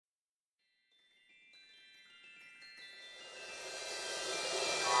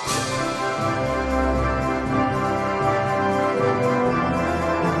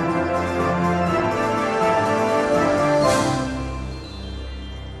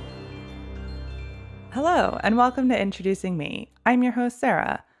Hello, and welcome to Introducing Me. I'm your host,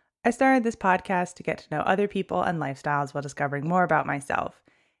 Sarah. I started this podcast to get to know other people and lifestyles while discovering more about myself.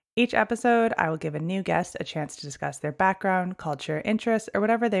 Each episode, I will give a new guest a chance to discuss their background, culture, interests, or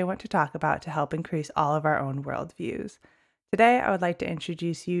whatever they want to talk about to help increase all of our own worldviews. Today, I would like to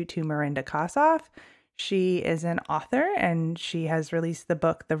introduce you to Mirinda Kossoff. She is an author and she has released the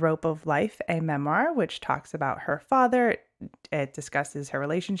book The Rope of Life, a memoir, which talks about her father. It discusses her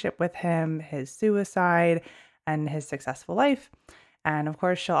relationship with him, his suicide, and his successful life. And of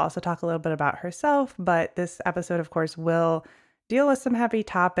course, she'll also talk a little bit about herself. But this episode, of course, will deal with some heavy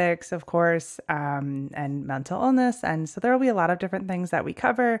topics, of course, and mental illness. And so there will be a lot of different things that we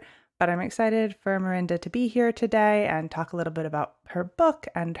cover. But I'm excited for Mirinda to be here today and talk a little bit about her book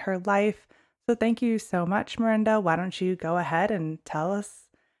and her life. So thank you so much, Mirinda. Why don't you go ahead and tell us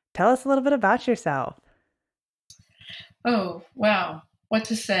a little bit about yourself? Oh, wow. What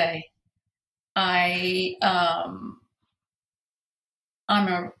to say? I'm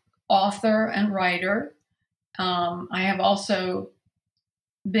an author and writer. I have also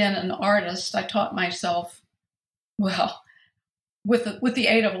been an artist. I taught myself, well, with the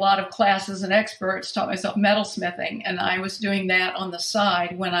aid of a lot of classes and experts, taught myself metalsmithing, and I was doing that on the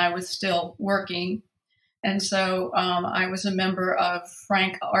side when I was still working. And so I was a member of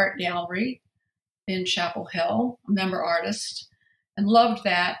Frank Art Gallery in Chapel Hill, a member artist, and loved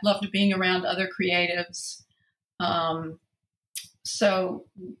that, loved being around other creatives. So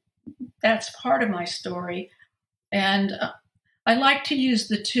that's part of my story. And I like to use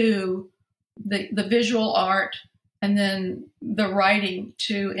the two, the visual art and then the writing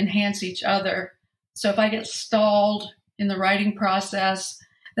to enhance each other. So if I get stalled in the writing process,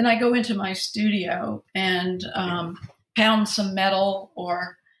 then I go into my studio and pound some metal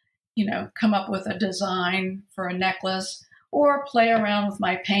or come up with a design for a necklace or play around with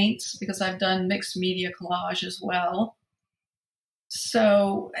my paints because I've done mixed media collage as well.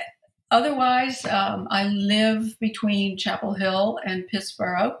 So otherwise, I live between Chapel Hill and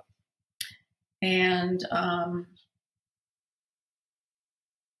Pittsburgh. And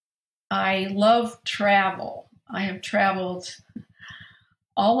I love travel. I have traveled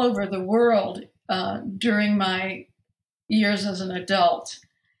all over the world during my years as an adult.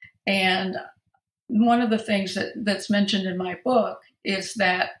 And one of the things that's mentioned in my book is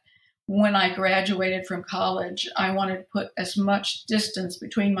that when I graduated from college, I wanted to put as much distance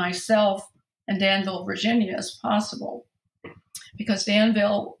between myself and Danville, Virginia as possible. Because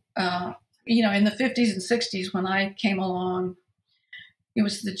Danville, in the 50s and 60s when I came along, it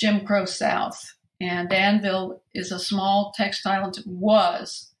was the Jim Crow South. And Danville is a small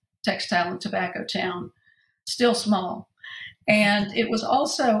was textile and tobacco town, still small. And it was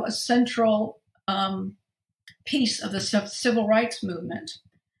also a central piece of the civil rights movement.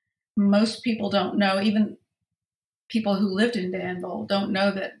 Most people don't know, even people who lived in Danville don't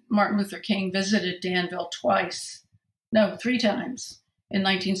know that Martin Luther King visited Danville three times in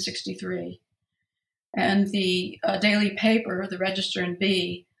 1963. And the daily paper, the Register and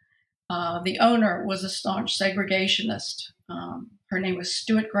Bee, the owner was a staunch segregationist. Her name was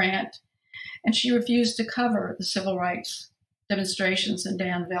Stewart Grant, and she refused to cover the civil rights demonstrations in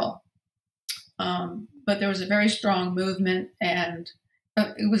Danville. But there was a very strong movement, and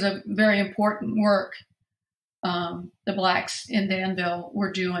it was a very important work the Blacks in Danville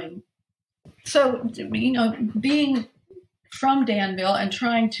were doing. So, being from Danville and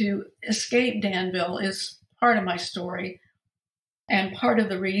trying to escape Danville is part of my story and part of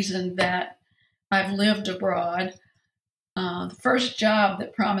the reason that I've lived abroad. The first job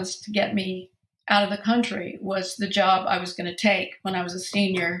that promised to get me out of the country was the job I was going to take when I was a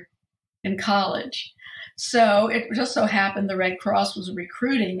senior in college. So it just so happened the Red Cross was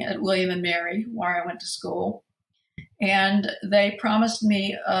recruiting at William and Mary, where I went to school. And they promised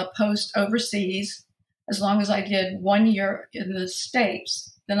me a post overseas as long as I did 1 year in the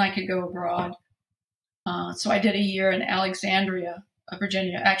States, then I could go abroad. So I did a year in Alexandria,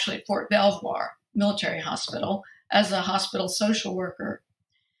 Virginia, actually at Fort Belvoir Military Hospital as a hospital social worker.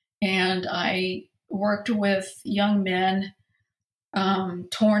 And I worked with young men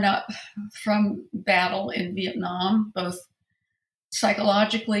torn up from battle in Vietnam, both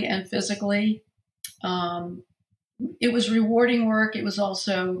psychologically and physically. It was rewarding work. It was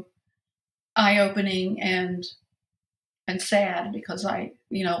also eye-opening and sad because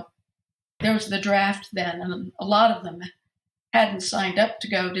there was the draft then, and a lot of them hadn't signed up to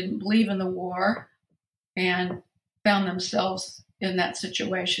go, didn't believe in the war, and found themselves in that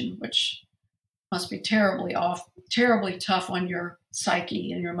situation, which must be terribly tough on your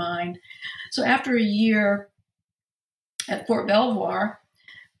psyche and your mind. So after a year at Fort Belvoir,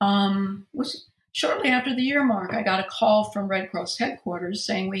 was shortly after the year mark, I got a call from Red Cross headquarters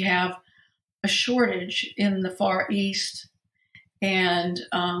saying we have a shortage in the Far East, and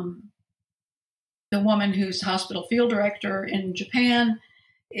the woman who's hospital field director in Japan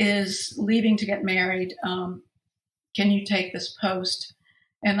is leaving to get married. Can you take this post?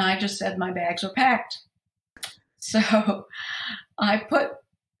 And I just said my bags are packed. So I put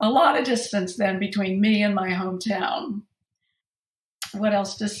a lot of distance then between me and my hometown. What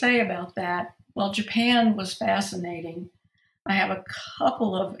else to say about that? Well, Japan was fascinating. I have a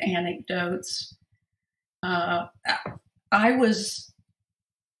couple of anecdotes. I'm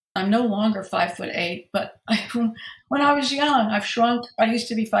no longer 5'8", but when I was young, I've shrunk. I used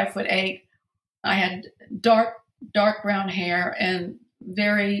to be 5'8". I had dark brown hair and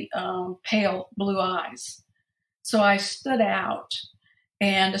very pale blue eyes. So I stood out,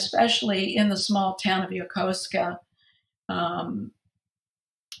 and especially in the small town of Yokosuka,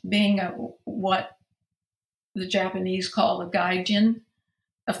 being what the Japanese call a gaijin,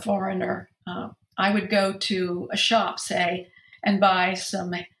 a foreigner, I would go to a shop, say, and buy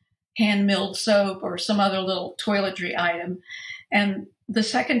some hand-milled soap or some other little toiletry item. And the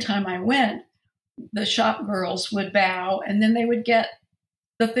second time I went, the shop girls would bow, and then they would get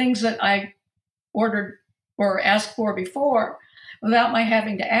the things that I ordered or asked for before without my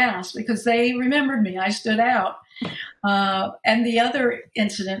having to ask, because they remembered me. I stood out. And the other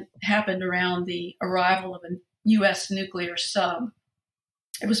incident happened around the arrival of a U.S. nuclear sub.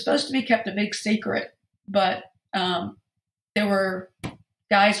 It was supposed to be kept a big secret, but there were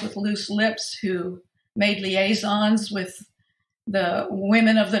guys with loose lips who made liaisons with the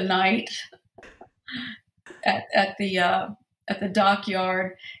women of the night at the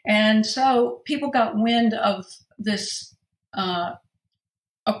dockyard. And so people got wind of this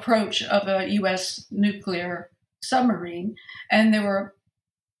approach of a U.S. nuclear submarine, and there were,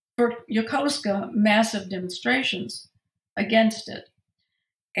 for Yokosuka, massive demonstrations against it.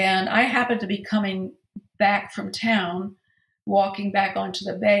 And I happened to be coming back from town, walking back onto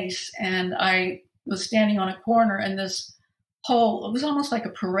the base, and I was standing on a corner, and this whole, it was almost like a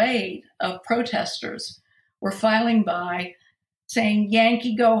parade of protesters were filing by saying,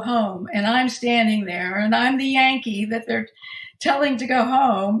 "Yankee, go home." And I'm standing there, and I'm the Yankee that they're telling to go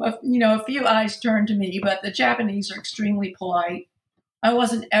home. A few eyes turned to me, but the Japanese are extremely polite. I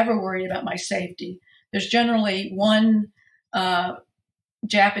wasn't ever worried about my safety. There's generally one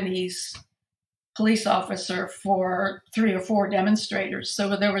Japanese police officer for 3 or 4 demonstrators.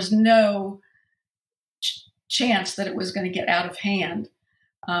 So there was no chance that it was going to get out of hand.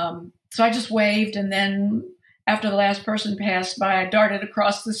 So I just waved, and then after the last person passed by, I darted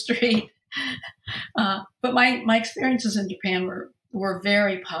across the street. But my experiences in Japan were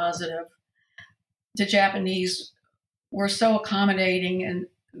very positive. The Japanese were so accommodating, and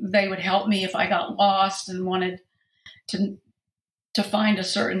they would help me if I got lost and wanted to find a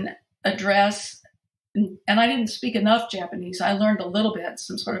certain address. And I didn't speak enough Japanese. I learned a little bit,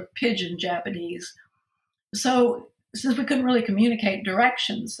 some sort of pidgin Japanese. So since we couldn't really communicate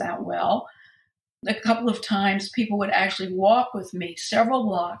directions that well, a couple of times people would actually walk with me several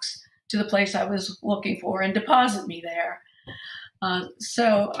blocks to the place I was looking for and deposit me there.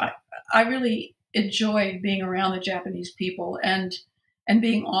 So I really enjoyed being around the Japanese people and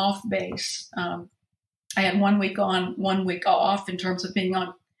being off base. I had 1 week on, 1 week off in terms of being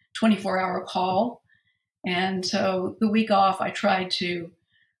on 24-hour call. And so the week off, I tried to,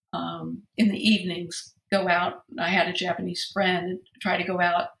 in the evenings, go out. I had a Japanese friend and try to go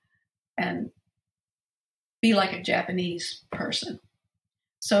out and be like a Japanese person.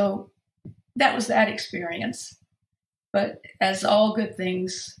 So that was that experience. But as all good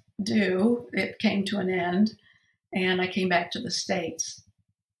things do, it came to an end, and I came back to the States.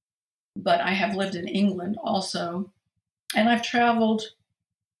 But I have lived in England also, and I've traveled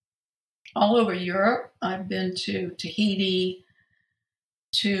all over Europe. I've been to Tahiti,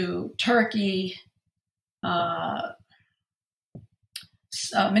 to Turkey,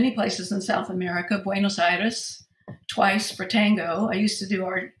 many places in South America, Buenos Aires, twice for tango. I used to do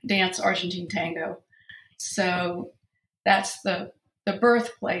dance Argentine tango. So that's the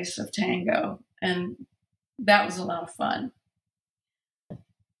birthplace of tango, and that was a lot of fun.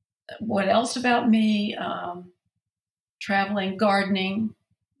 What else about me? Traveling, gardening.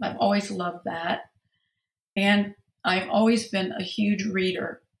 I've always loved that. And I've always been a huge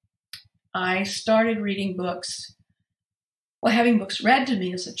reader. I started reading books, having books read to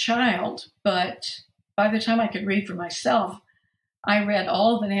me as a child, but by the time I could read for myself, I read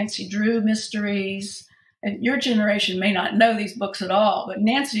all of the Nancy Drew mysteries. And your generation may not know these books at all, but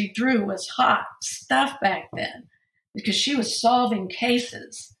Nancy Drew was hot stuff back then because she was solving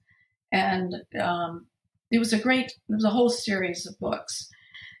cases. And it was a whole series of books.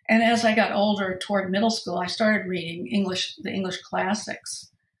 And as I got older, toward middle school, I started reading the English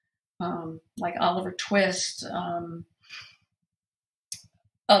classics, like Oliver Twist,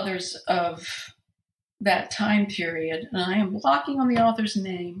 others of that time period. And I am blocking on the author's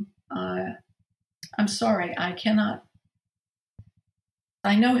name. I'm sorry, I cannot.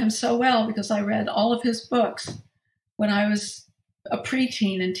 I know him so well because I read all of his books when I was a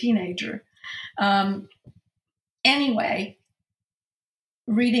preteen and teenager. Anyway,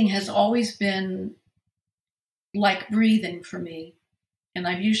 reading has always been like breathing for me. And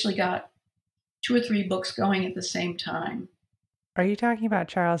I've usually got 2 or 3 books going at the same time. Are you talking about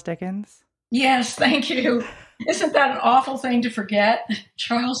Charles Dickens? Yes, thank you. Isn't that an awful thing to forget?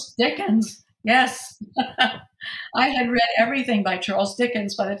 Charles Dickens. Yes. I had read everything by Charles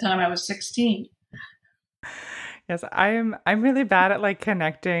Dickens by the time I was 16. Yes, I'm really bad at like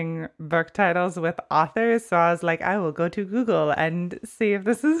connecting book titles with authors, so I was like, I will go to Google and see if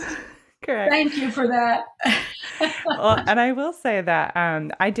this is correct. Thank you for that. Well, and I will say that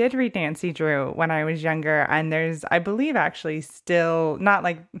I did read Nancy Drew when I was younger, and there's, I believe, actually still not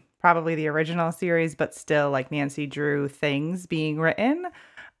like probably the original series, but still like Nancy Drew things being written.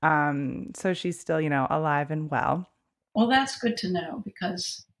 So she's still, alive and well. Well, that's good to know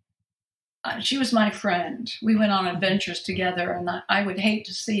because she was my friend. We went on adventures together, and I would hate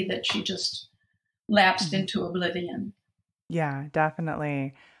to see that she just lapsed into oblivion. Yeah,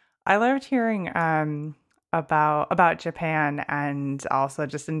 definitely. I loved hearing about Japan and also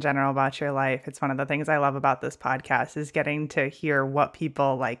just in general about your life. It's one of the things I love about this podcast is getting to hear what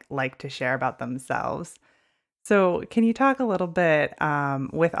people like to share about themselves. So, can you talk a little bit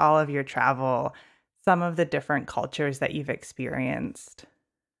with all of your travel, some of the different cultures that you've experienced?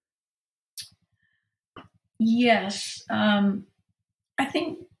 Yes. I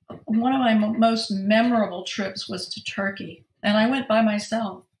think one of my most memorable trips was to Turkey, and I went by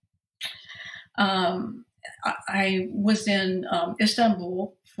myself. I was in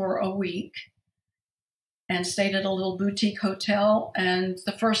Istanbul for a week and stayed at a little boutique hotel. And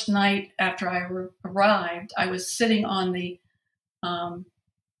the first night after I arrived, I was sitting on the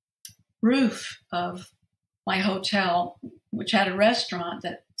roof of my hotel, which had a restaurant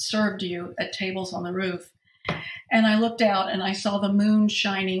that served you at tables on the roof. And I looked out and I saw the moon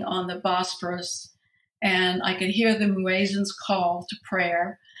shining on the Bosphorus, and I could hear the muezzins call to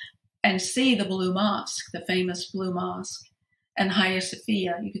prayer and see the Blue Mosque, the famous Blue Mosque, and Hagia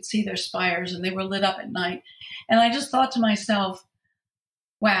Sophia. You could see their spires, and they were lit up at night. And I just thought to myself,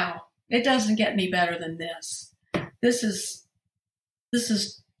 wow, it doesn't get any better than this. This is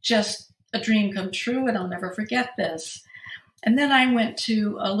just a dream come true, and I'll never forget this. And then I went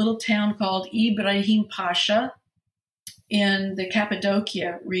to a little town called Ibrahim Pasha in the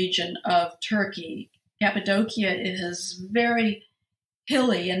Cappadocia region of Turkey. Cappadocia is very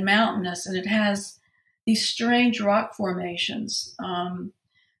hilly and mountainous, and it has these strange rock formations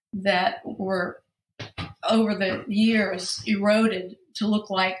that were over the years eroded to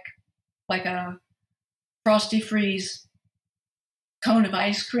look like a frosty freeze cone of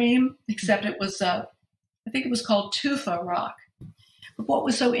ice cream, except it was I think it was called tufa rock. But what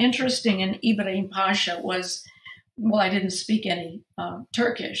was so interesting in Ibrahim Pasha was, well, I didn't speak any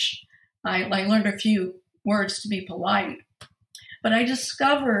Turkish. I learned a few words to be polite. But I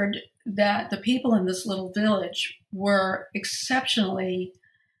discovered that the people in this little village were exceptionally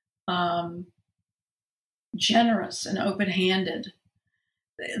generous and open-handed.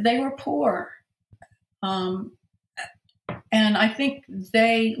 They were poor. And I think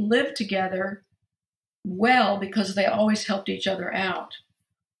they lived together well because they always helped each other out.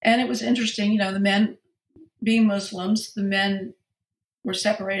 And it was interesting, the men, being Muslims, the men were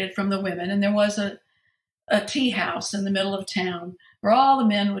separated from the women, and there was a tea house in the middle of town where all the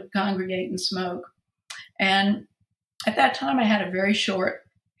men would congregate and smoke. And at that time, I had a very short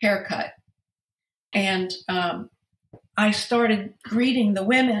haircut. And I started greeting the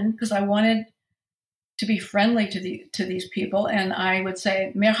women because I wanted to be friendly to these people. And I would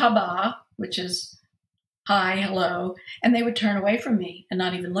say, merhaba, which is hi, hello. And they would turn away from me and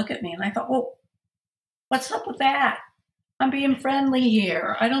not even look at me. And I thought, well, what's up with that? I'm being friendly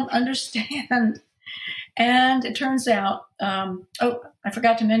here. I don't understand. And it turns out, I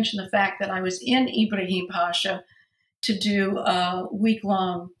forgot to mention the fact that I was in Ibrahim Pasha to do a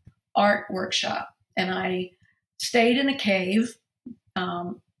week-long art workshop. And I stayed in a cave.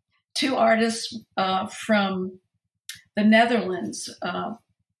 2 artists from the Netherlands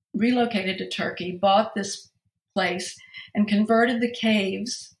relocated to Turkey, bought this place, and converted the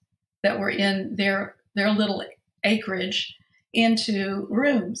caves that were in their little acreage into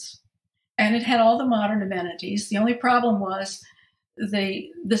rooms. and it had all the modern amenities. The only problem was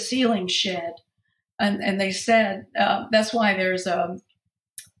the ceiling shed. And they said that's why there's a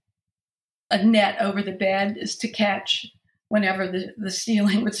net over the bed, is to catch whenever the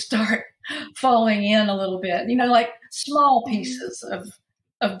ceiling would start falling in a little bit, like small pieces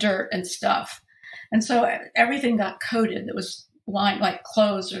of dirt and stuff. And so everything got coated that was lying, like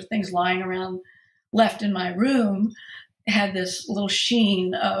clothes or things lying around left in my room, had this little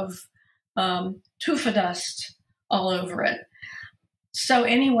sheen of tufa dust all over it. So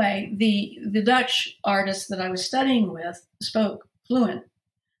anyway, the Dutch artist that I was studying with spoke fluent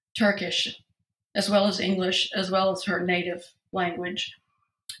Turkish, as well as English, as well as her native language.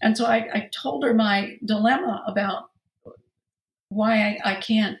 And so I told her my dilemma about why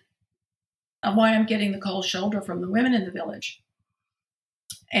why I'm getting the cold shoulder from the women in the village.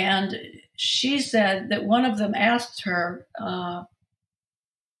 And she said that one of them asked her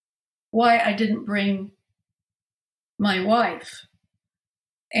why I didn't bring my wife.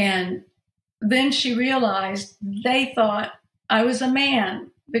 And then she realized they thought I was a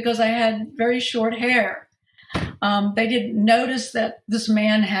man because I had very short hair. They didn't notice that this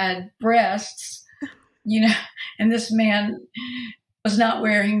man had breasts, and this man was not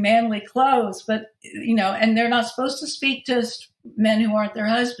wearing manly clothes, but, and they're not supposed to speak to men who aren't their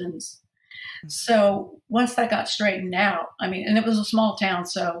husbands. So once that got straightened out, and it was a small town,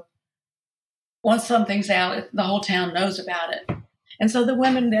 so once something's out, the whole town knows about it. And so the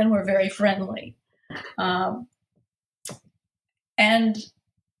women then were very friendly. And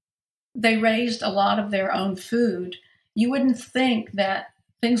they raised a lot of their own food. You wouldn't think that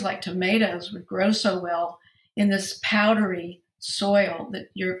things like tomatoes would grow so well in this powdery soil that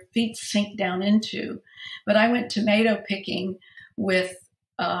your feet sink down into. But I went tomato picking with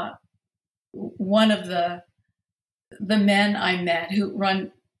one of the men I met who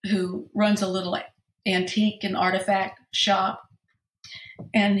runs a little antique and artifact shop.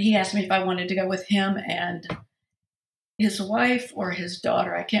 And he asked me if I wanted to go with him and his wife or his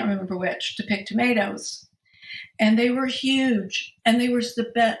daughter, I can't remember which, to pick tomatoes. And they were huge, and they were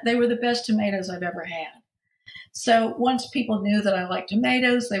the best tomatoes I've ever had. So once people knew that I liked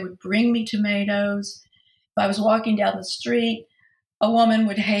tomatoes, they would bring me tomatoes. If I was walking down the street, a woman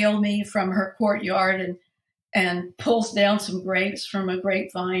would hail me from her courtyard and pulls down some grapes from a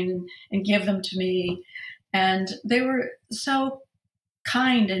grapevine and give them to me. And they were so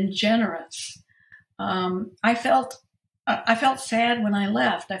kind and generous. I felt sad when I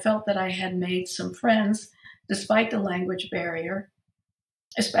left. I felt that I had made some friends despite the language barrier,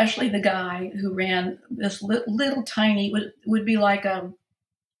 especially the guy who ran this little tiny, would be like a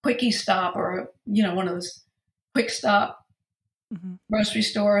quickie stop or, one of those quick stop grocery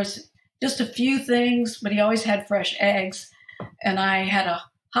stores, just a few things, but he always had fresh eggs. And I had a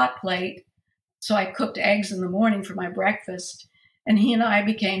hot plate, so I cooked eggs in the morning for my breakfast. And he and I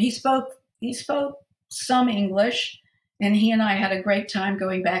he spoke some English, and he and I had a great time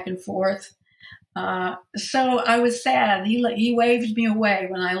going back and forth. So I was sad. He waved me away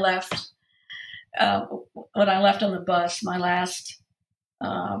when I left. When I left on the bus, my last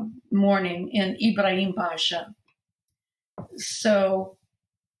morning in Ibrahim Pasha. So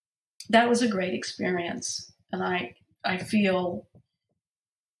that was a great experience, and I feel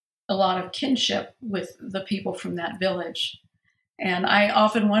a lot of kinship with the people from that village. And I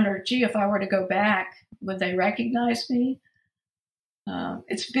often wonder, if I were to go back, would they recognize me?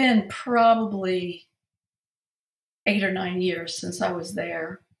 It's been probably 8 or 9 years since I was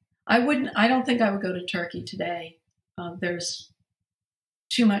there. I don't think I would go to Turkey today. There's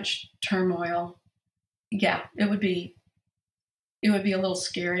too much turmoil. Yeah, it would be a little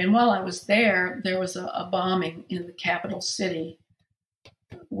scary. And while I was there was a bombing in the capital city,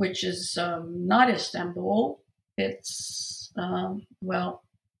 which is not Istanbul. It's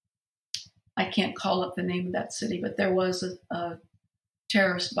I can't call up the name of that city, but there was a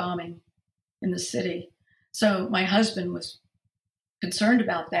terrorist bombing in the city. So my husband was concerned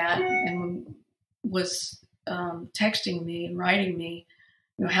about that and was texting me and writing me,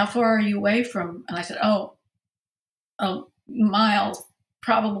 how far are you away from? And I said, miles,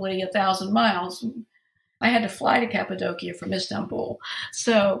 probably 1,000 miles. I had to fly to Cappadocia from Istanbul.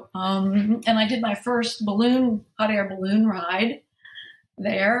 So, and I did my first hot air balloon ride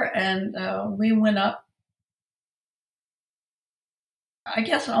there. And we went up, I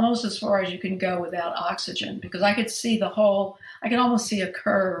guess, almost as far as you can go without oxygen, because I could almost see a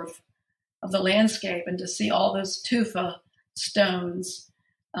curve of the landscape, and to see all those tufa stones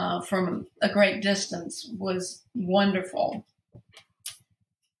from a great distance was wonderful.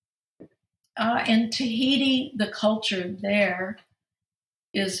 In Tahiti, the culture there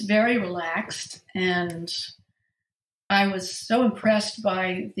is very relaxed, and I was so impressed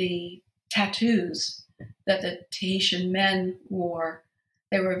by the tattoos that the Tahitian men wore.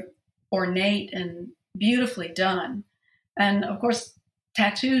 They were ornate and beautifully done. And of course,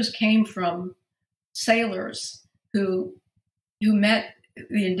 tattoos came from sailors who met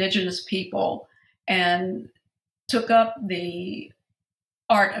the indigenous people and took up the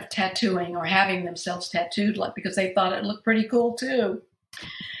art of tattooing or having themselves tattooed, like, because they thought it looked pretty cool too.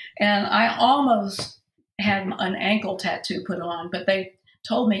 And I almost had an ankle tattoo put on, but they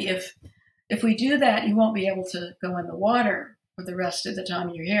told me if we do that, you won't be able to go in the water for the rest of the time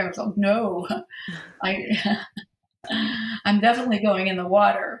you're here. I was like, no, I'm definitely going in the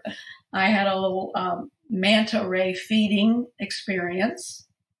water. I had a little manta ray feeding experience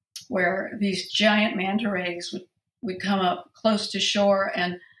where these giant manta rays would come up close to shore,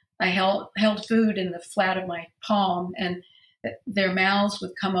 and I held food in the flat of my palm, and their mouths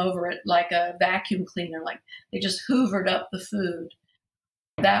would come over it like a vacuum cleaner, like they just hoovered up the food.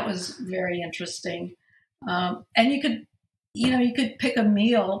 That was very interesting. And you could pick a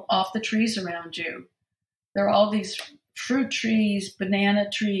meal off the trees around you. There are all these fruit trees, banana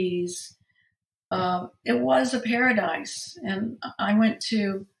trees. It was a paradise. And I went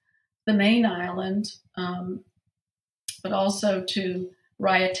to the main island, but also to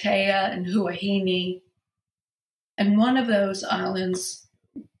Raiatea and Huahine. And one of those islands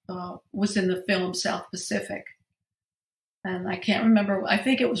was in the film South Pacific. And I can't remember, I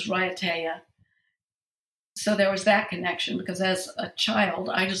think it was Raiatea. So there was that connection, because as a child,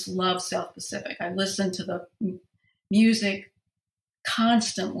 I just loved South Pacific. I listened to the music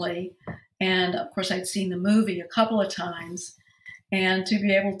constantly. And of course, I'd seen the movie a couple of times. And to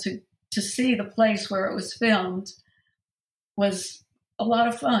be able to see the place where it was filmed was a lot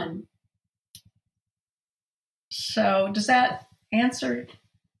of fun. So does that answer?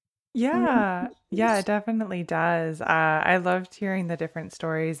 Yeah, it definitely does. I loved hearing the different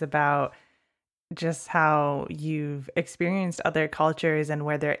stories about just how you've experienced other cultures and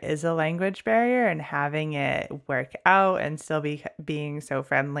where there is a language barrier, and having it work out and still being so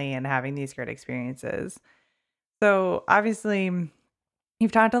friendly and having these great experiences. So obviously,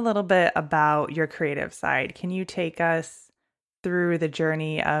 you've talked a little bit about your creative side. Can you take us through the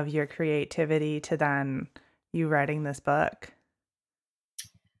journey of your creativity to then you writing this book?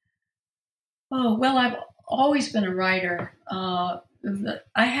 Oh, well, I've always been a writer. I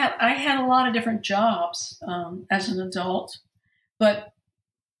had a lot of different jobs as an adult, but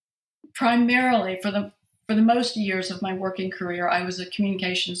primarily for the most years of my working career, I was a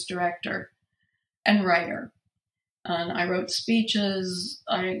communications director and writer. And I wrote speeches.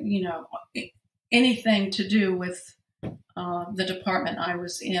 Anything to do with the department I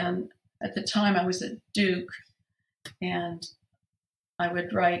was in. At the time, I was at Duke, and I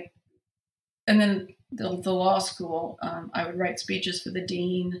would write. And then the law school, I would write speeches for the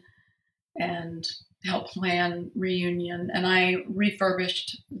dean and help plan reunion. And I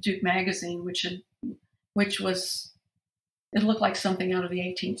refurbished Duke magazine, which was, it looked like something out of the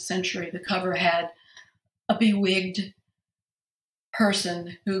 18th century. The cover had a bewigged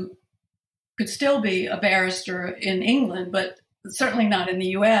person who could still be a barrister in England, but certainly not in the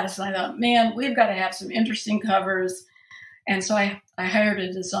US. And I thought, man, we've got to have some interesting covers. And so I hired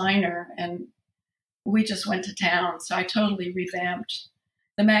a designer, and we just went to town. So I totally revamped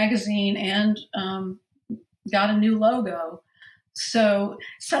the magazine and got a new logo. So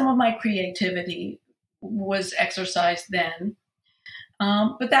some of my creativity was exercised then.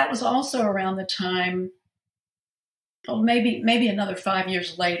 But that was also around the time, maybe another 5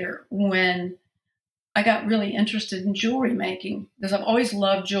 years later, when I got really interested in jewelry making, because I've always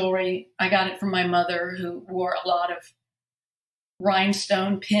loved jewelry. I got it from my mother, who wore a lot of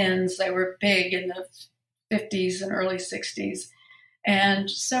rhinestone pins. They were big in the 50s and early 60s. And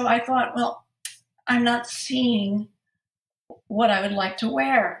so I thought, well, I'm not seeing what I would like to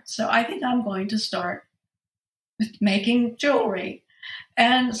wear. So I think I'm going to start making jewelry.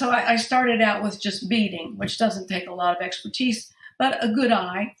 And so I started out with just beading, which doesn't take a lot of expertise, but a good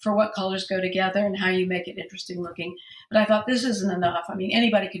eye for what colors go together and how you make it interesting looking. But I thought, this isn't enough. I mean,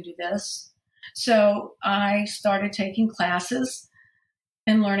 anybody can do this. So I started taking classes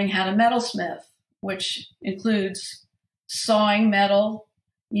and learning how to metalsmith, which includes sawing metal,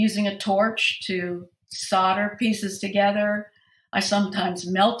 using a torch to solder pieces together. I sometimes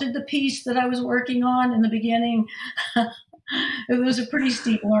melted the piece that I was working on in the beginning. It was a pretty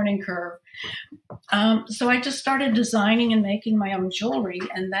steep learning curve. So I just started designing and making my own jewelry,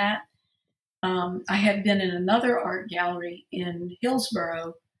 and that I had been in another art gallery in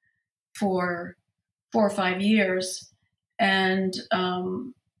Hillsborough for 4 or 5 years. And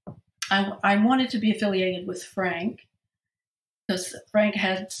I wanted to be affiliated with Frank because Frank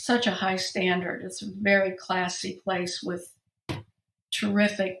had such a high standard. It's a very classy place with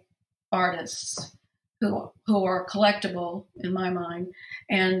terrific artists who are collectible in my mind.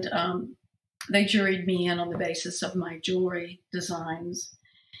 And they juried me in on the basis of my jewelry designs.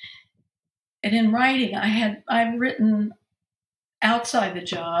 And in writing, I've written outside the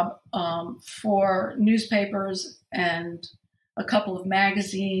job for newspapers and a couple of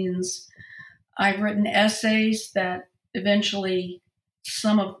magazines. I've written essays that eventually,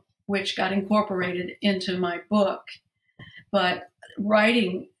 some of which got incorporated into my book. But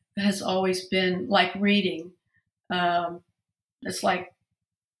writing has always been like reading. It's like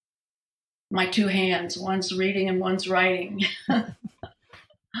my two hands, one's reading and one's writing.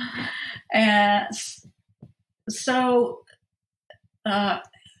 And so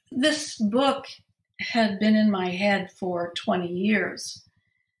this book had been in my head for 20 years.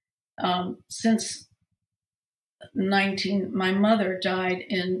 Since my mother died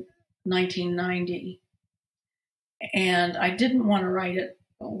in 1990. And I didn't want to write it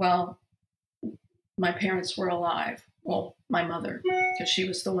while my parents were alive. Well, my mother, because she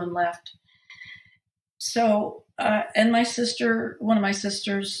was the one left. So, and one of my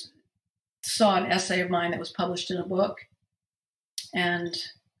sisters saw an essay of mine that was published in a book and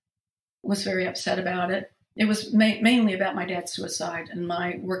was very upset about it. It was mainly about my dad's suicide and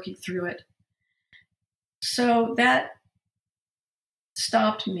my working through it. So that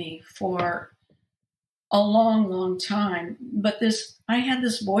stopped me for a long, long time. But I had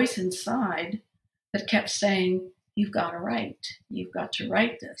this voice inside that kept saying, you've got to write. You've got to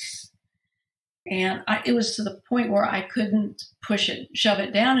write this. And it was to the point where I couldn't shove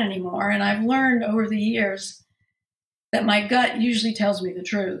it down anymore. And I've learned over the years that my gut usually tells me the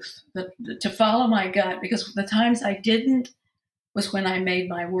truth, to follow my gut, because the times I didn't was when I made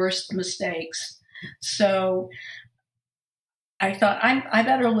my worst mistakes. So I thought, I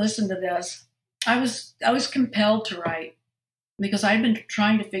better listen to this. I was compelled to write because I'd been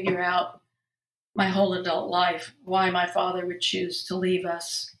trying to figure out my whole adult life why my father would choose to leave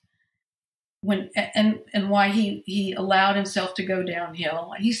us and why he allowed himself to go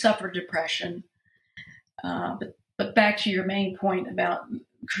downhill. He suffered depression. But back to your main point about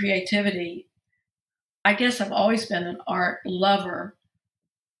creativity, I guess I've always been an art lover.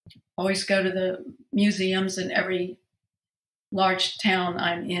 Always go to the museums in every large town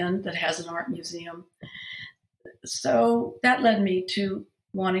I'm in that has an art museum. So that led me to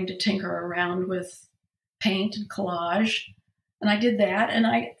wanting to tinker around with paint and collage. And I did that. And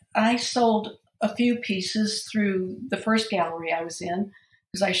I sold a few pieces through the first gallery I was in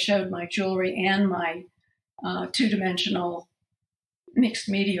because I showed my jewelry and my two-dimensional mixed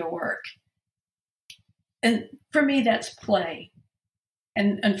media work. And for me, that's play.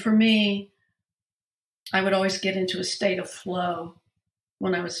 And for me, I would always get into a state of flow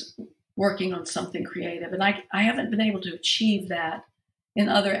when I was working on something creative. And I haven't been able to achieve that in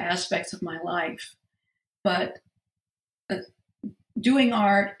other aspects of my life. But doing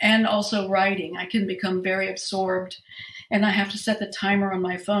art and also writing, I can become very absorbed. And I have to set the timer on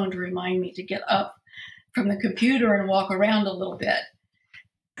my phone to remind me to get up from the computer and walk around a little bit.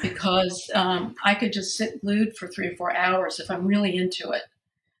 Because I could just sit glued for 3 or 4 hours if I'm really into it.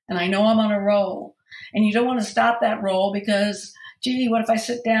 And I know I'm on a roll. And you don't want to stop that roll because, gee, what if I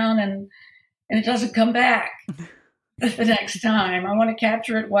sit down and it doesn't come back the next time? I want to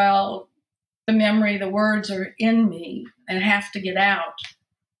capture it while the memory, the words are in me and have to get out.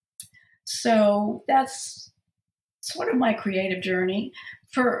 So that's sort of my creative journey.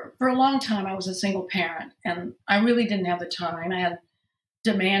 For a long time, I was a single parent, and I really didn't have the time. I had a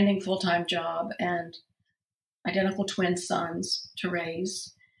demanding full-time job and identical twin sons to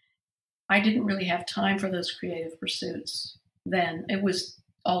raise. I didn't really have time for those creative pursuits then. It was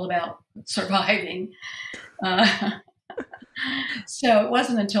all about surviving. So it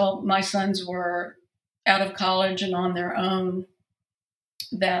wasn't until my sons were out of college and on their own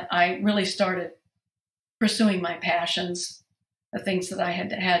that I really started pursuing my passions, the things that I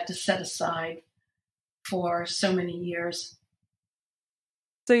had to set aside for so many years.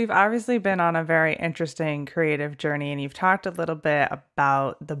 So you've obviously been on a very interesting creative journey, and you've talked a little bit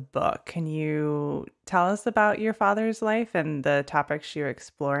about the book. Can you tell us about your father's life and the topics you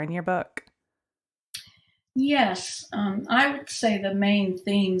explore in your book? Yes, I would say the main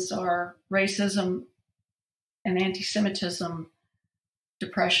themes are racism and anti-Semitism,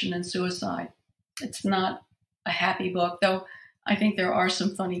 depression, and suicide. It's not a happy book, though I think there are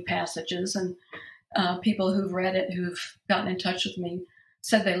some funny passages, and people who've read it, who've gotten in touch with me,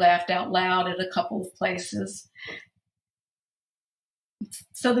 said they laughed out loud at a couple of places.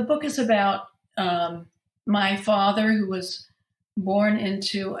 So the book is about my father, who was born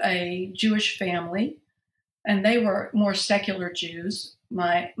into a Jewish family, and they were more secular Jews.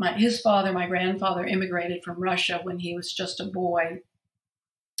 His father, my grandfather, immigrated from Russia when he was just a boy.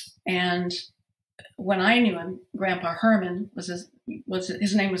 And when I knew him, Grandpa Herman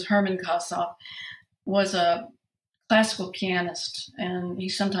his name was Herman Kossoff, was a classical pianist, and he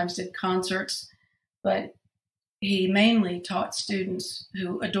sometimes did concerts, but he mainly taught students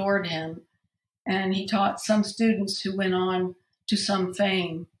who adored him, and he taught some students who went on to some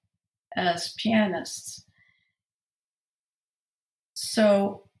fame as pianists.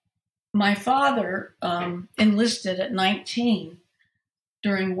 So my father enlisted at 19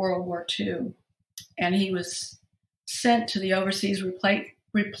 during World War II, and he was sent to the Overseas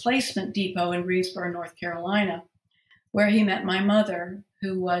Replacement Depot in Greensboro, North Carolina, where he met my mother,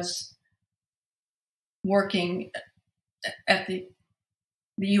 who was working at the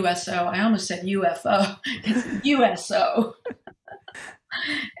USO. I almost said UFO. It's USO.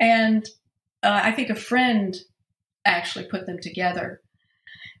 And I think a friend actually put them together.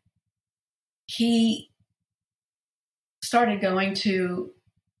 He started going to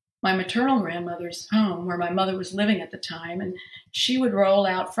my maternal grandmother's home, where my mother was living at the time, and she would roll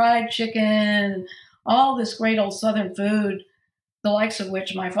out fried chicken, all this great old Southern food, the likes of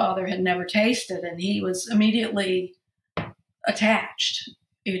which my father had never tasted, and he was immediately attached.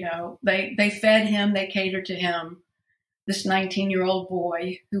 You know, they fed him, they catered to him, this 19-year-old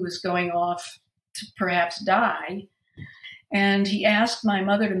boy who was going off to perhaps die. And he asked my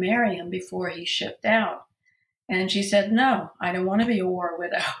mother to marry him before he shipped out. And she said, no, I don't want to be a war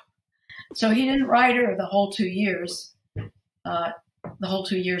widow. So he didn't write her the whole 2 years. The whole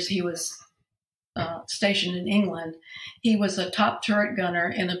 2 years he was stationed in England. He was a top turret gunner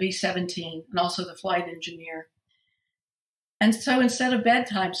in a B-17 and also the flight engineer. And so instead of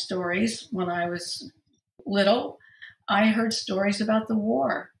bedtime stories when I was little, I heard stories about the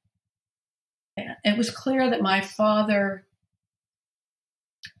war. It was clear that my father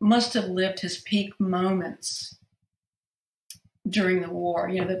must have lived his peak moments during the war.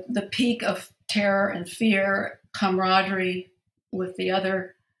 You know, the peak of terror and fear, camaraderie with the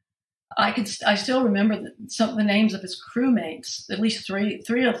other. I still remember some of the names of his crewmates. At least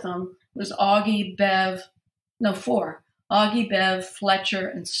three of them was Augie, four. Augie, Bev, Fletcher,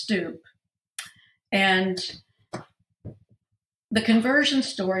 and Stoop. And the conversion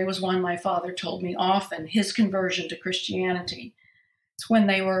story was one my father told me often, his conversion to Christianity. It's when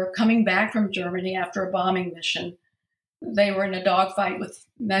they were coming back from Germany after a bombing mission. They were in a dogfight with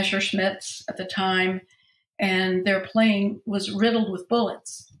Messerschmitts at the time, and their plane was riddled with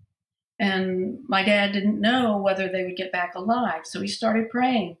bullets. And my dad didn't know whether they would get back alive, so he started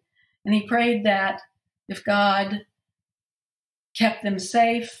praying. And he prayed that if God kept them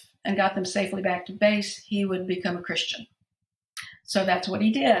safe and got them safely back to base, he would become a Christian. So that's what he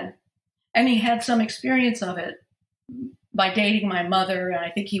did. And he had some experience of it by dating my mother, and I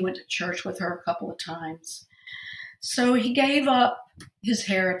think he went to church with her a couple of times. So he gave up his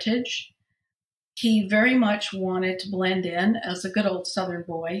heritage. He very much wanted to blend in as a good old Southern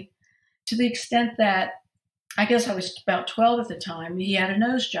boy, to the extent that, I guess I was about 12 at the time, he had a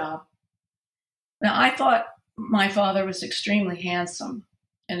nose job. Now, I thought my father was extremely handsome,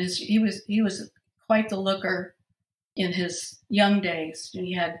 and he was quite the looker in his young days.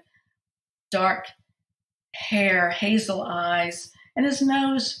 He had dark hair, hazel eyes, and his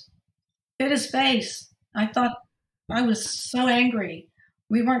nose fit his face. I thought, I was so angry.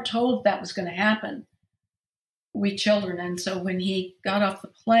 We weren't told that was going to happen, we children. And so when he got off the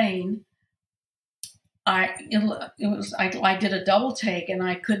plane, I did a double take, and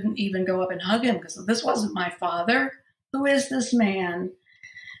I couldn't even go up and hug him because this wasn't my father. Who is this man?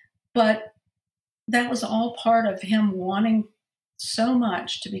 But that was all part of him wanting so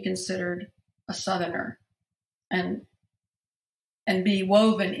much to be considered a Southerner and be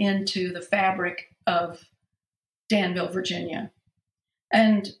woven into the fabric of Danville, Virginia.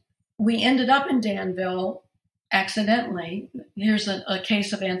 And we ended up in Danville accidentally. Here's a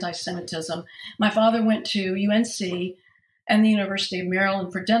case of anti-Semitism. My father went to UNC and the University of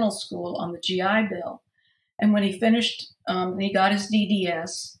Maryland for dental school on the GI Bill. And when he finished, he got his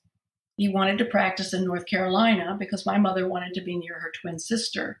DDS, he wanted to practice in North Carolina because my mother wanted to be near her twin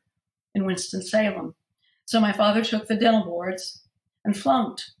sister in Winston-Salem. So my father took the dental boards and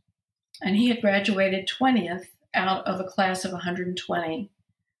flunked. And he had graduated 20th out of a class of 120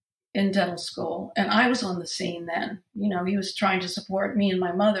 in dental school. And I was on the scene then. You know, he was trying to support me and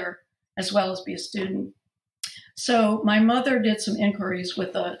my mother as well as be a student. So my mother did some inquiries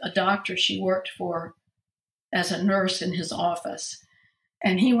with a doctor she worked for as a nurse in his office.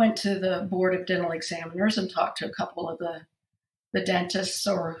 And he went to the Board of Dental Examiners and talked to a couple of the dentists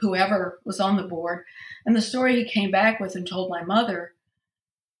or whoever was on the board. And the story he came back with and told my mother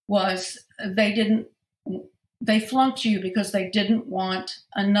was they flunked you because they didn't want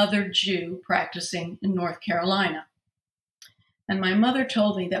another Jew practicing in North Carolina. And my mother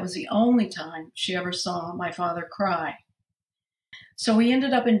told me that was the only time she ever saw my father cry. So we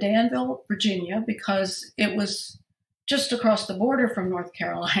ended up in Danville, Virginia, because it was just across the border from North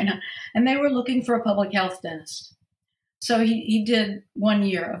Carolina, and they were looking for a public health dentist. So he did 1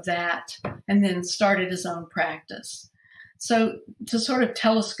 year of that and then started his own practice. So to sort of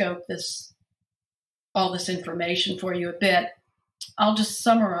telescope all this information for you a bit, I'll just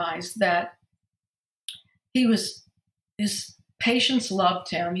summarize that his patients loved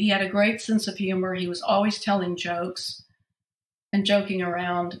him. He had a great sense of humor. He was always telling jokes and joking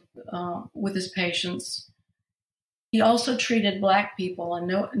around with his patients. He also treated Black people, and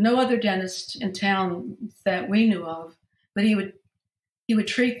no other dentist in town that we knew of, but he would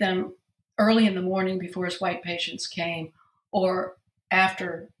treat them early in the morning before his white patients came, or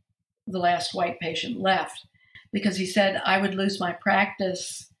after the last white patient left, because he said I would lose my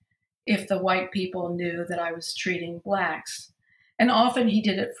practice if the white people knew that I was treating Blacks. And often he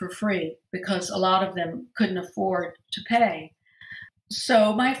did it for free because a lot of them couldn't afford to pay.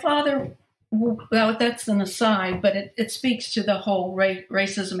 So my father, well, that's an aside, but it speaks to the whole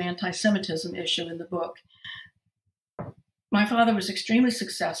racism, anti-Semitism issue in the book. My father was extremely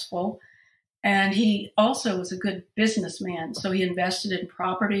successful, and he also was a good businessman. So he invested in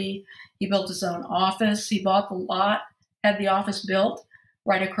property. He built his own office. He bought the lot, had the office built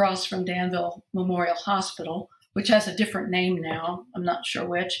right across from Danville Memorial Hospital, which has a different name now. I'm not sure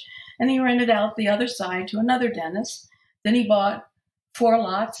which. And he rented out the other side to another dentist. Then he bought 4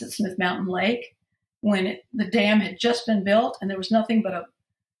 lots at Smith Mountain Lake when the dam had just been built, and there was nothing but a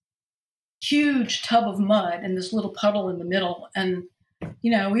huge tub of mud and this little puddle in the middle. And,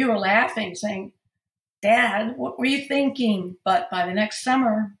 we were laughing, saying, "Dad, what were you thinking?" But by the next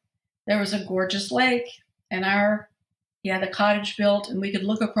summer, there was a gorgeous lake, and he had a cottage built, and we could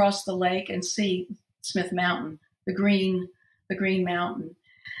look across the lake and see Smith Mountain, the green mountain.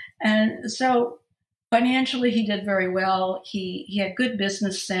 And so financially, he did very well. He had good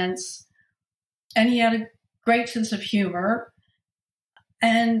business sense, and he had a great sense of humor.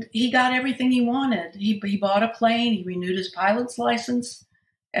 And he got everything he wanted. He bought a plane. He renewed his pilot's license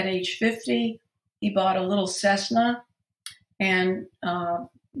at age 50. He bought a little Cessna and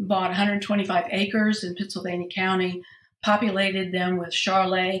bought 125 acres in Pittsylvania County, populated them with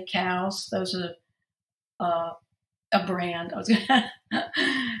Charolais cows. Those are a brand.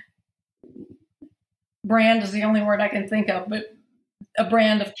 Brand is the only word I can think of, but a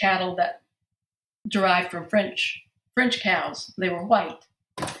brand of cattle that derived from French cows. They were white.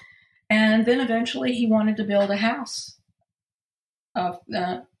 And then eventually he wanted to build a house of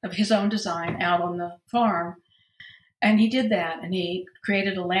his own design out on the farm. And he did that. And he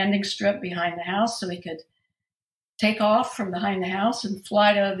created a landing strip behind the house so he could take off from behind the house and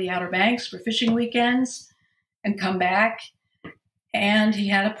fly to the Outer Banks for fishing weekends and come back. And he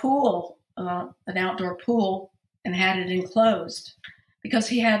had a pool, an outdoor pool, and had it enclosed because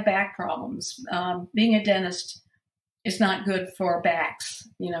he had back problems. Being a dentist is not good for backs,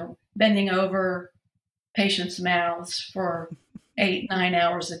 bending over patients' mouths for 8-9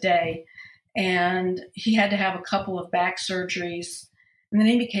 hours a day. And he had to have a couple of back surgeries. And then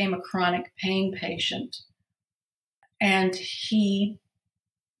he became a chronic pain patient. And he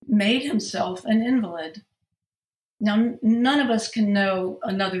made himself an invalid. Now, none of us can know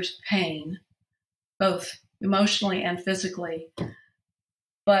another's pain, both emotionally and physically.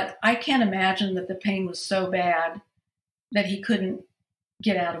 But I can't imagine that the pain was so bad that he couldn't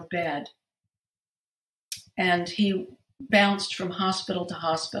get out of bed. And he bounced from hospital to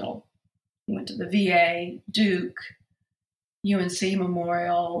hospital. He went to the VA, Duke, UNC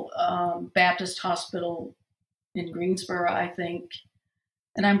Memorial, Baptist Hospital in Greensboro, I think.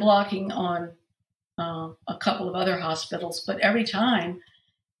 And I'm blocking on a couple of other hospitals, but every time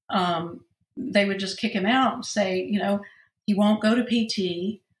they would just kick him out and say, he won't go to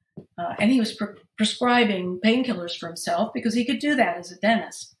PT. And he was prescribing painkillers for himself because he could do that as a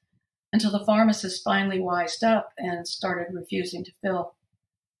dentist until the pharmacist finally wised up and started refusing to fill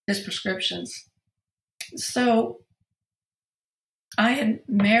his prescriptions. So I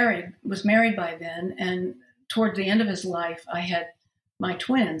was married by then, and toward the end of his life, I had my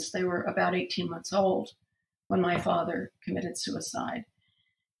twins. They were about 18 months old when my father committed suicide.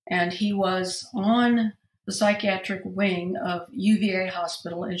 And he was on the psychiatric wing of UVA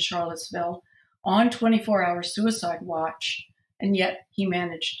Hospital in Charlottesville on 24-hour suicide watch and yet he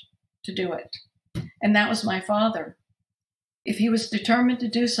managed to do it. And that was my father. If he was determined to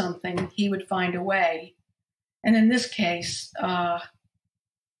do something, he would find a way. And in this case,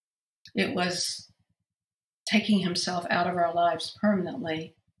 it was taking himself out of our lives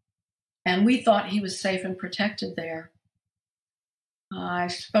permanently. And we thought he was safe and protected there. I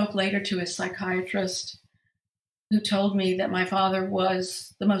spoke later to his psychiatrist, who told me that my father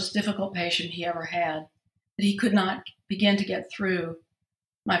was the most difficult patient he ever had, that he could not begin to get through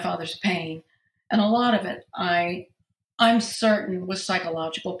my father's pain. And a lot of it, I'm certain, was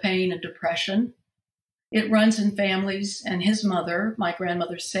psychological pain and depression. It runs in families, and his mother, my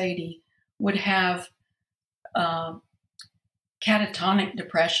grandmother Sadie, would have catatonic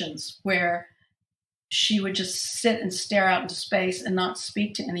depressions where she would just sit and stare out into space and not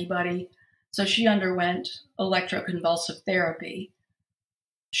speak to anybody. So she underwent electroconvulsive therapy,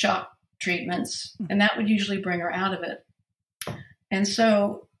 shock treatments, and that would usually bring her out of it. And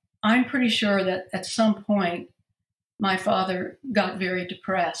so I'm pretty sure that at some point, my father got very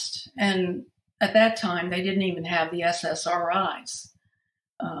depressed. And at that time, they didn't even have the SSRIs,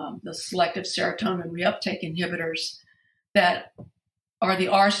 the selective serotonin reuptake inhibitors that are the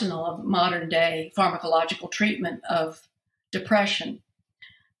arsenal of modern day pharmacological treatment of depression.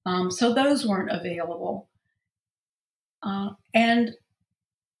 So those weren't available. And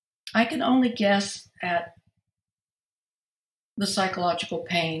I can only guess at the psychological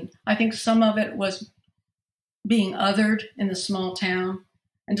pain. I think some of it was being othered in the small town.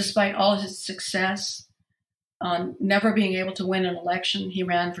 And despite all his success, never being able to win an election, he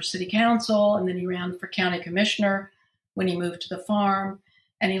ran for city council, and then he ran for county commissioner when he moved to the farm.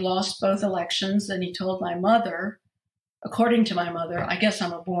 And he lost both elections. And he told my mother, according to my mother, I guess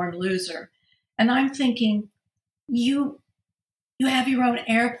I'm a born loser. And I'm thinking, you have your own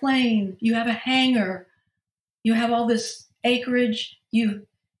airplane, you have a hangar, you have all this acreage, you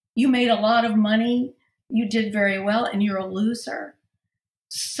made a lot of money, you did very well, and you're a loser.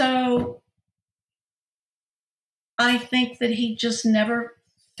 So I think that he just never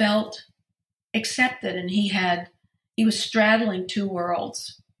felt accepted, and he was straddling two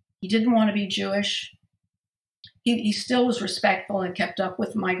worlds. He didn't want to be Jewish. He still was respectful and kept up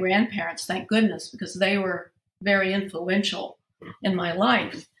with my grandparents, thank goodness, because they were very influential in my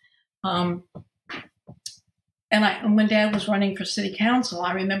life. And when Dad was running for city council,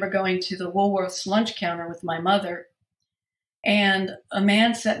 I remember going to the Woolworth's lunch counter with my mother, and a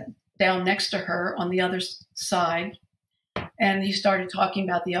man sat down next to her on the other side, and he started talking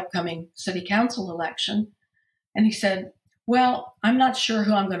about the upcoming city council election. And he said, well, I'm not sure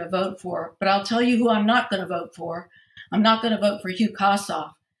who I'm going to vote for, but I'll tell you who I'm not going to vote for. I'm not going to vote for Hugh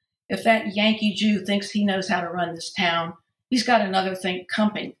Kossoff. If that Yankee Jew thinks he knows how to run this town, he's got another thing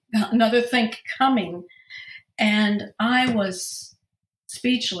coming. And I was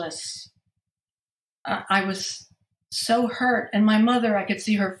speechless. I was so hurt. And my mother, I could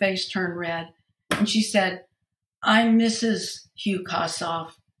see her face turn red. And she said, I'm Mrs. Hugh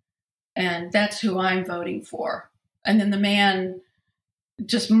Kossoff, and that's who I'm voting for. And then the man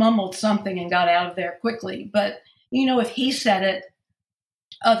just mumbled something and got out of there quickly. But, if he said it,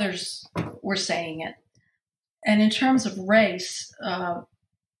 others were saying it. And in terms of race,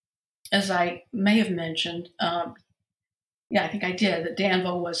 as I may have mentioned, I think I did, that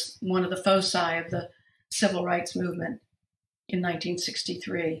Danville was one of the foci of the civil rights movement in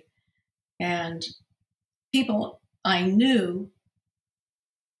 1963. And people I knew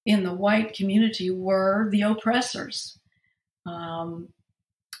in the white community were the oppressors.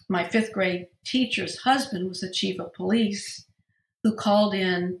 My fifth grade teacher's husband was the chief of police, who called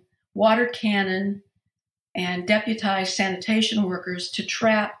in water cannon and deputized sanitation workers to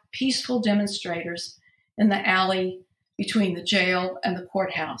trap peaceful demonstrators in the alley between the jail and the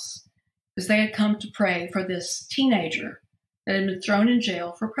courthouse, because they had come to pray for this teenager that had been thrown in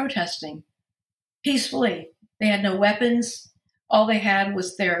jail for protesting peacefully. They had no weapons. All they had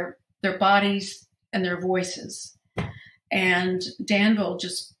was their bodies and their voices. And Danville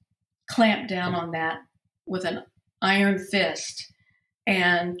just clamped down on that with an iron fist.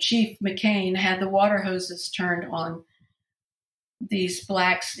 And Chief McCain had the water hoses turned on these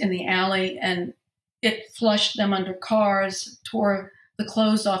blacks in the alley, and it flushed them under cars, tore the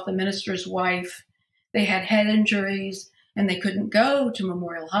clothes off the minister's wife. They had head injuries, and they couldn't go to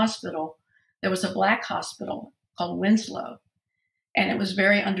Memorial Hospital. There was a black hospital called Winslow, and it was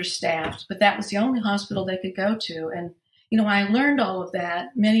very understaffed, but that was the only hospital they could go to. And, I learned all of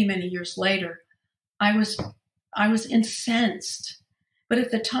that many, many years later. I was incensed. But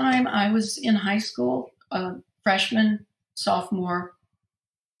at the time I was in high school, freshman, sophomore,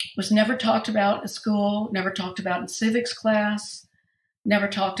 was never talked about at school, never talked about in civics class, never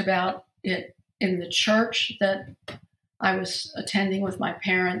talked about it in the church that I was attending with my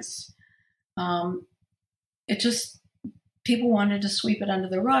parents. It just, people wanted to sweep it under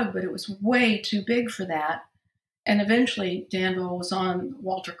the rug, but it was way too big for that. And eventually, Danville was on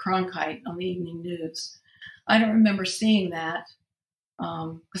Walter Cronkite on the evening news. I don't remember seeing that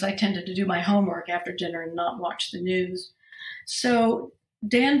because I tended to do my homework after dinner and not watch the news. So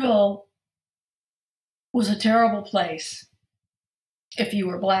Danville was a terrible place if you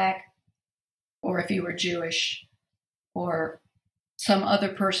were Black or if you were Jewish or some other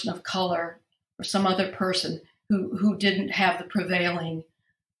person of color or some other person who didn't have the prevailing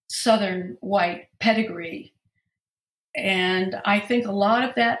Southern white pedigree. And I think a lot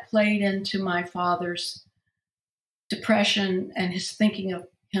of that played into my father's depression and his thinking of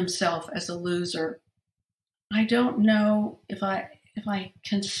himself as a loser. I don't know if I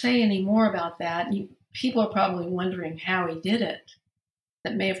can say any more about that. People are probably wondering how he did it.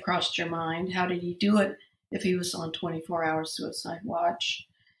 That may have crossed your mind. How did he do it if he was on 24-hour suicide watch?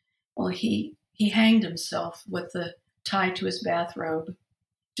 Well, he hanged himself with the tie to his bathrobe,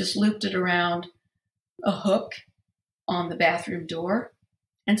 just looped it around a hook on the bathroom door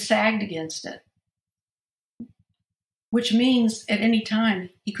and sagged against it, which means at any time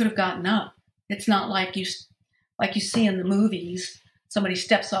he could have gotten up. It's not like you see in the movies, somebody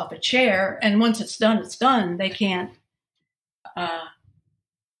steps off a chair and once it's done, it's done. They can't,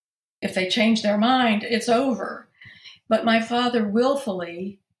 if they change their mind, it's over. But my father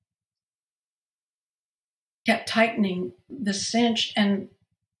willfully kept tightening the cinch and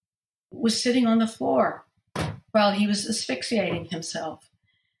was sitting on the floor while he was asphyxiating himself.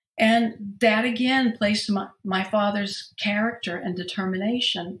 And that again plays to my father's character and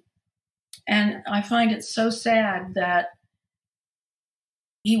determination. And I find it so sad that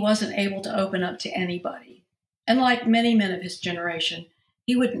he wasn't able to open up to anybody. And like many men of his generation,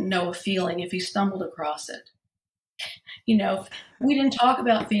 he wouldn't know a feeling if he stumbled across it. You know, we didn't talk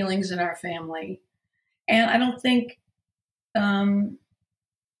about feelings in our family. And I don't think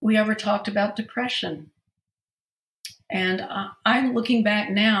we ever talked about depression. And I'm looking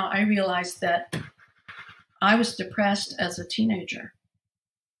back now, I realized that I was depressed as a teenager.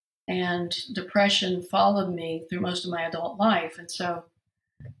 And depression followed me through most of my adult life. And so,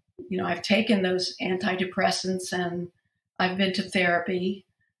 you know, I've taken those antidepressants and I've been to therapy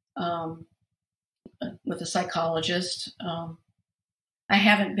with a psychologist. I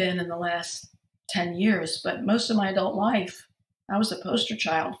haven't been in the last 10 years, but most of my adult life, I was a poster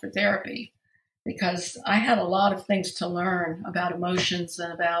child for therapy because I had a lot of things to learn about emotions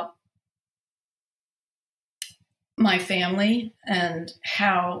and about my family and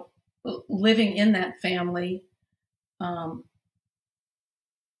how living in that family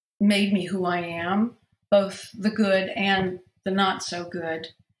made me who I am, both the good and the not so good.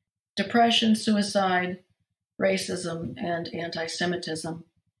 Depression, suicide, racism, and anti-Semitism.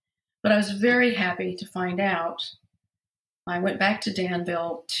 But I was very happy to find out. I went back to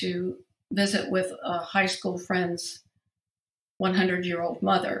Danville to visit with a high school friend's 100-year-old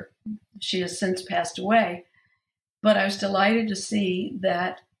mother. She has since passed away. But I was delighted to see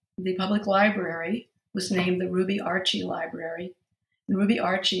that the public library was named the Ruby Archie Library. And Ruby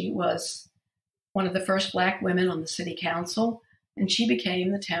Archie was one of the first Black women on the city council, and she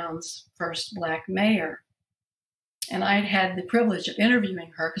became the town's first Black mayor. And I'd had the privilege of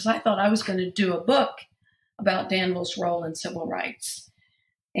interviewing her because I thought I was going to do a book about Danville's role in civil rights.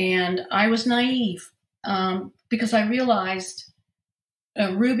 And I was naive because I realized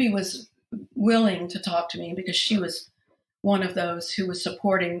Ruby was willing to talk to me because she was one of those who was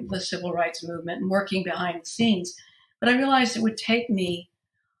supporting the civil rights movement and working behind the scenes. But I realized it would take me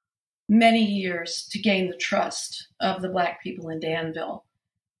many years to gain the trust of the Black people in Danville.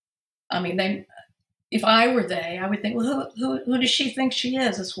 I mean, if I were they, I would think, well, who does she think she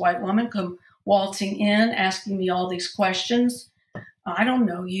is? This white woman come waltzing in, asking me all these questions. I don't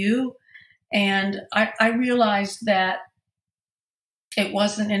know you. And I realized that it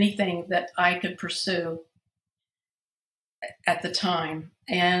wasn't anything that I could pursue at the time.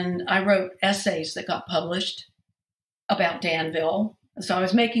 And I wrote essays that got published about Danville. So I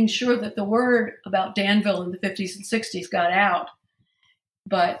was making sure that the word about Danville in the 50s and 60s got out.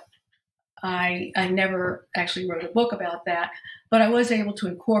 But I never actually wrote a book about that. But I was able to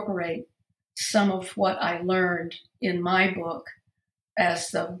incorporate some of what I learned in my book as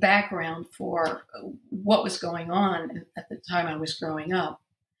the background for what was going on at the time I was growing up.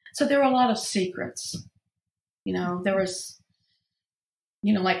 So there were a lot of secrets. You know, there was,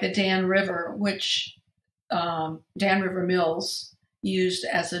 you know, like the Dan River, which Dan River Mills used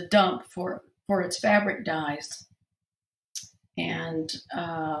as a dump for its fabric dyes. And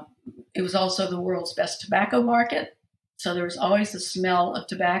it was also the world's best tobacco market. So there was always the smell of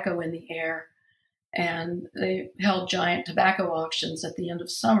tobacco in the air. And they held giant tobacco auctions at the end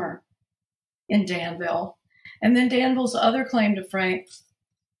of summer in Danville. And then Danville's other claim to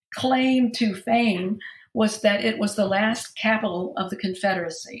fame was that it was the last capital of the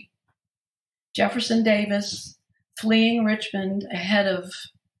Confederacy. Jefferson Davis, fleeing Richmond ahead of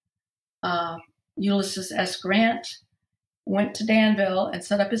Ulysses S. Grant, went to Danville and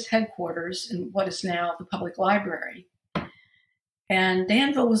set up his headquarters in what is now the public library. And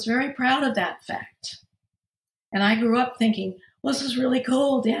Danville was very proud of that fact. And I grew up thinking, well, this is really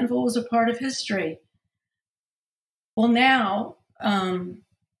cool. Danville was a part of history. Well, now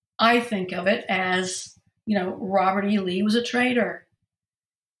I think of it as, Robert E. Lee was a traitor.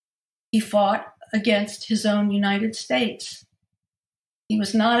 He fought against his own United States. He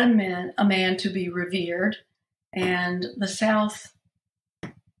was not a man to be revered, and the South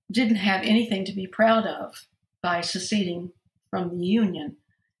didn't have anything to be proud of by seceding from the Union.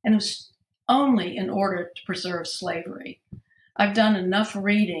 And it was only in order to preserve slavery. I've done enough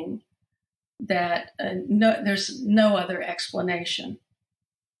reading that there's no other explanation.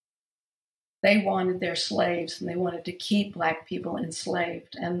 They wanted their slaves, and they wanted to keep Black people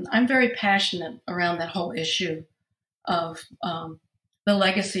enslaved. And I'm very passionate around that whole issue of the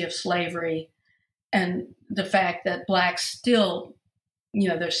legacy of slavery and the fact that Blacks still,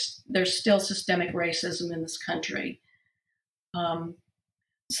 there's still systemic racism in this country.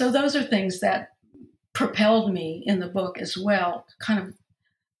 So those are things that propelled me in the book as well, to kind of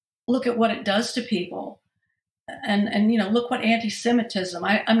look at what it does to people. And look what anti-Semitism,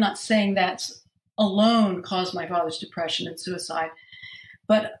 I'm not saying that's alone caused my father's depression and suicide,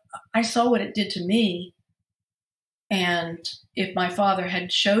 but I saw what it did to me. And if my father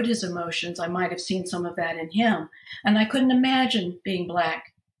had showed his emotions, I might have seen some of that in him. And I couldn't imagine being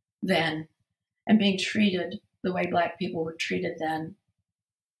Black then and being treated the way Black people were treated then.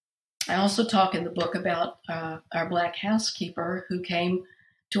 I also talk in the book about our Black housekeeper who came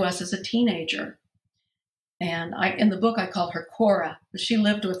to us as a teenager. And in the book, I called her Cora. She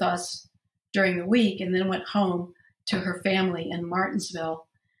lived with us during the week and then went home to her family in Martinsville.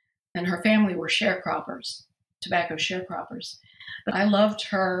 And her family were sharecroppers, tobacco sharecroppers. But I loved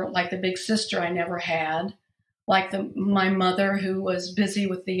her like the big sister I never had, like my mother who was busy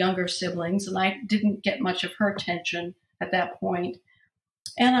with the younger siblings, and I didn't get much of her attention at that point.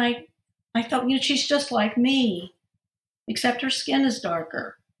 And I thought, she's just like me, except her skin is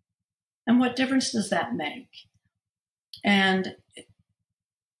darker. And what difference does that make? And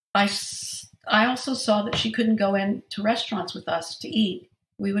I also saw that she couldn't go into restaurants with us to eat.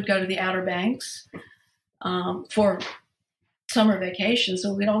 We would go to the Outer Banks for summer vacations,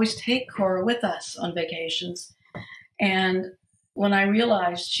 so we'd always take Cora with us on vacations. And when I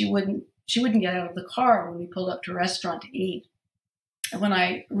realized she wouldn't get out of the car when we pulled up to a restaurant to eat, and when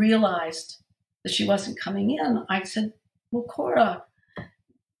I realized that she wasn't coming in, I said, well, Cora,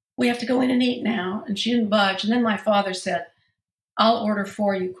 we have to go in and eat now. And she didn't budge. And then my father said, I'll order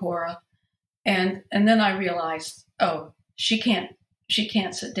for you, Cora. And then I realized, oh, she can't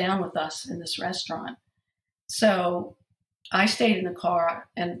sit down with us in this restaurant. So I stayed in the car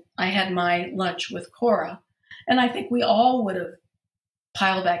and I had my lunch with Cora. And I think we all would have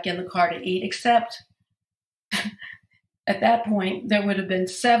piled back in the car to eat, except at that point, there would have been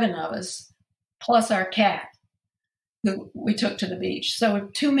 7 of us, plus our cat, who we took to the beach. So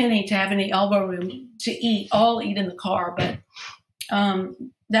too many to have any elbow room to all eat in the car. But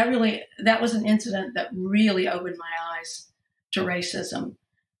that was an incident that really opened my eyes to racism.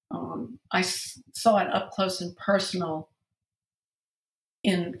 I saw it up close and personal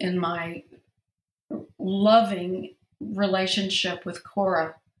in my loving relationship with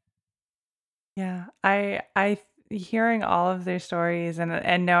Cora. Yeah, I hearing all of their stories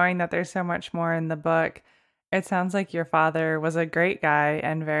and knowing that there's so much more in the book, it sounds like your father was a great guy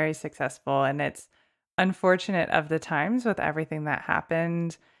and very successful, and it's unfortunate of the times with everything that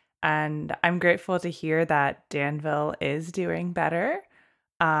happened. And I'm grateful to hear that Danville is doing better.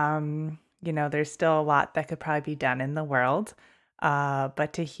 There's still a lot that could probably be done in the world.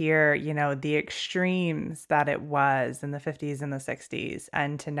 But to hear, the extremes that it was in the 50s and the 60s,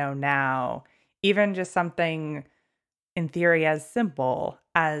 and to know now, even just something in theory as simple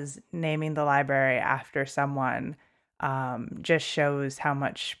as naming the library after someone, just shows how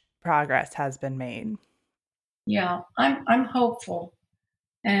much progress has been made. Yeah, I'm hopeful.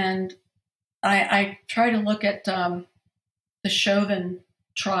 And I try to look at the Chauvin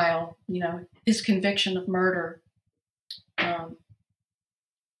trial, his conviction of murder.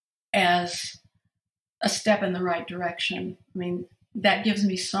 as a step in the right direction. I mean, that gives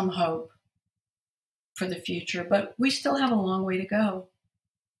me some hope for the future, but we still have a long way to go.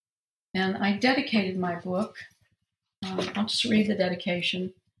 And I dedicated my book. I'll just read the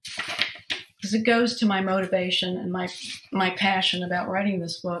dedication because it goes to my motivation and my passion about writing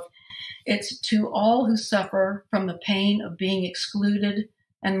this book. It's to all who suffer from the pain of being excluded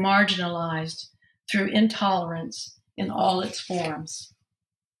and marginalized through intolerance in all its forms.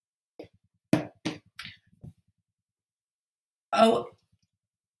 Oh,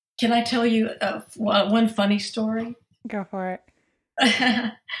 can I tell you one funny story? Go for it.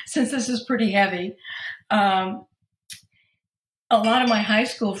 Since this is pretty heavy. A lot of my high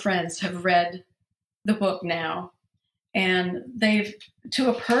school friends have read the book now, and they've, to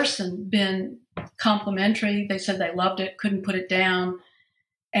a person, been complimentary. They said they loved it, couldn't put it down.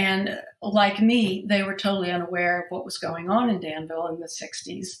 And like me, they were totally unaware of what was going on in Danville in the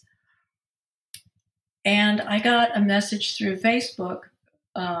 60s. And I got a message through Facebook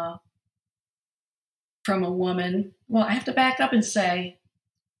from a woman. Well, I have to back up and say,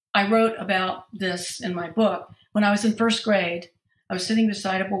 I wrote about this in my book. When I was in first grade, I was sitting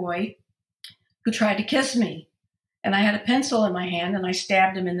beside a boy who tried to kiss me. And I had a pencil in my hand, and I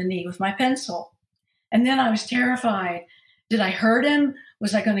stabbed him in the knee with my pencil. And then I was terrified. Did I hurt him?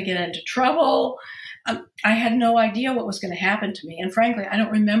 Was I going to get into trouble? I had no idea what was going to happen to me. And frankly, I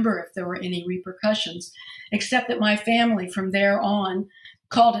don't remember if there were any repercussions, except that my family from there on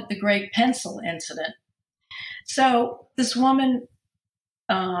called it the Great Pencil Incident. So this woman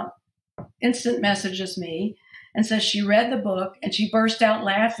instant messages me and says she read the book, and she burst out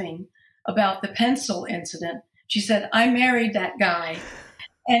laughing about the pencil incident. She said, I married that guy,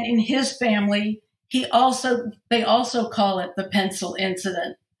 and in his family, they also call it the pencil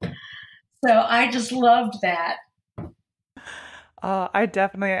incident. So I just loved that.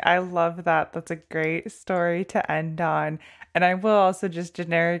 I love that. That's a great story to end on. And I will also just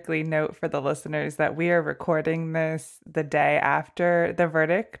generically note for the listeners that we are recording this the day after the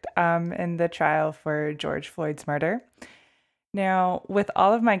verdict in the trial for George Floyd's murder. Now, with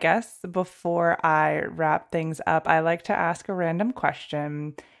all of my guests, before I wrap things up, I like to ask a random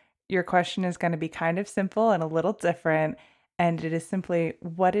question. Your question is going to be kind of simple and a little different. And it is simply,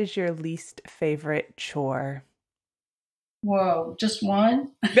 what is your least favorite chore? Whoa, just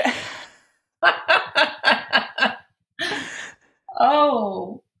one?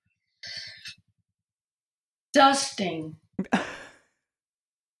 Oh, dusting.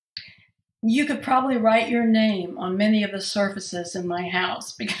 You could probably write your name on many of the surfaces in my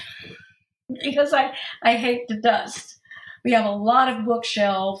house because I hate to dust. We have a lot of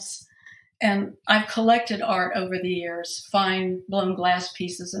bookshelves, and I've collected art over the years, fine blown glass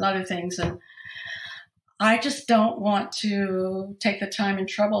pieces and other things, and I just don't want to take the time and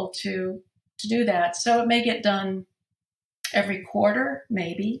trouble to do that. So it may get done every quarter,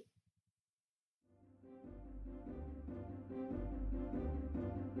 maybe.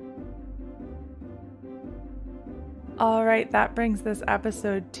 All right, that brings this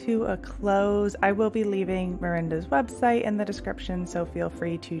episode to a close. I will be leaving Mirinda's website in the description, so feel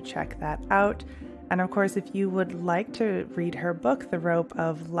free to check that out. And of course, if you would like to read her book, The Rope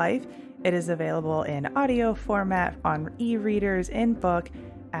of Life, it is available in audio format on e-readers, in book,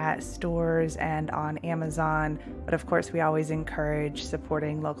 at stores, and on Amazon. But of course, we always encourage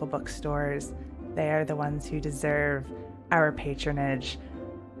supporting local bookstores. They are the ones who deserve our patronage.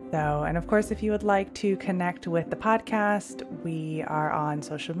 So, and of course, if you would like to connect with the podcast, we are on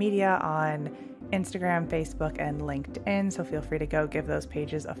social media on Instagram, Facebook, and LinkedIn. So feel free to go give those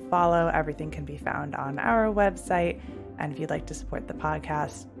pages a follow. Everything can be found on our website. And if you'd like to support the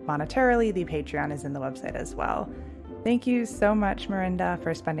podcast monetarily, the Patreon is in the website as well. Thank you so much, Mirinda,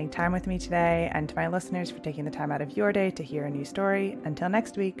 for spending time with me today, and to my listeners for taking the time out of your day to hear a new story. Until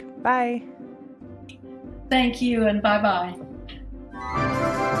next week, bye. Thank you, and bye-bye.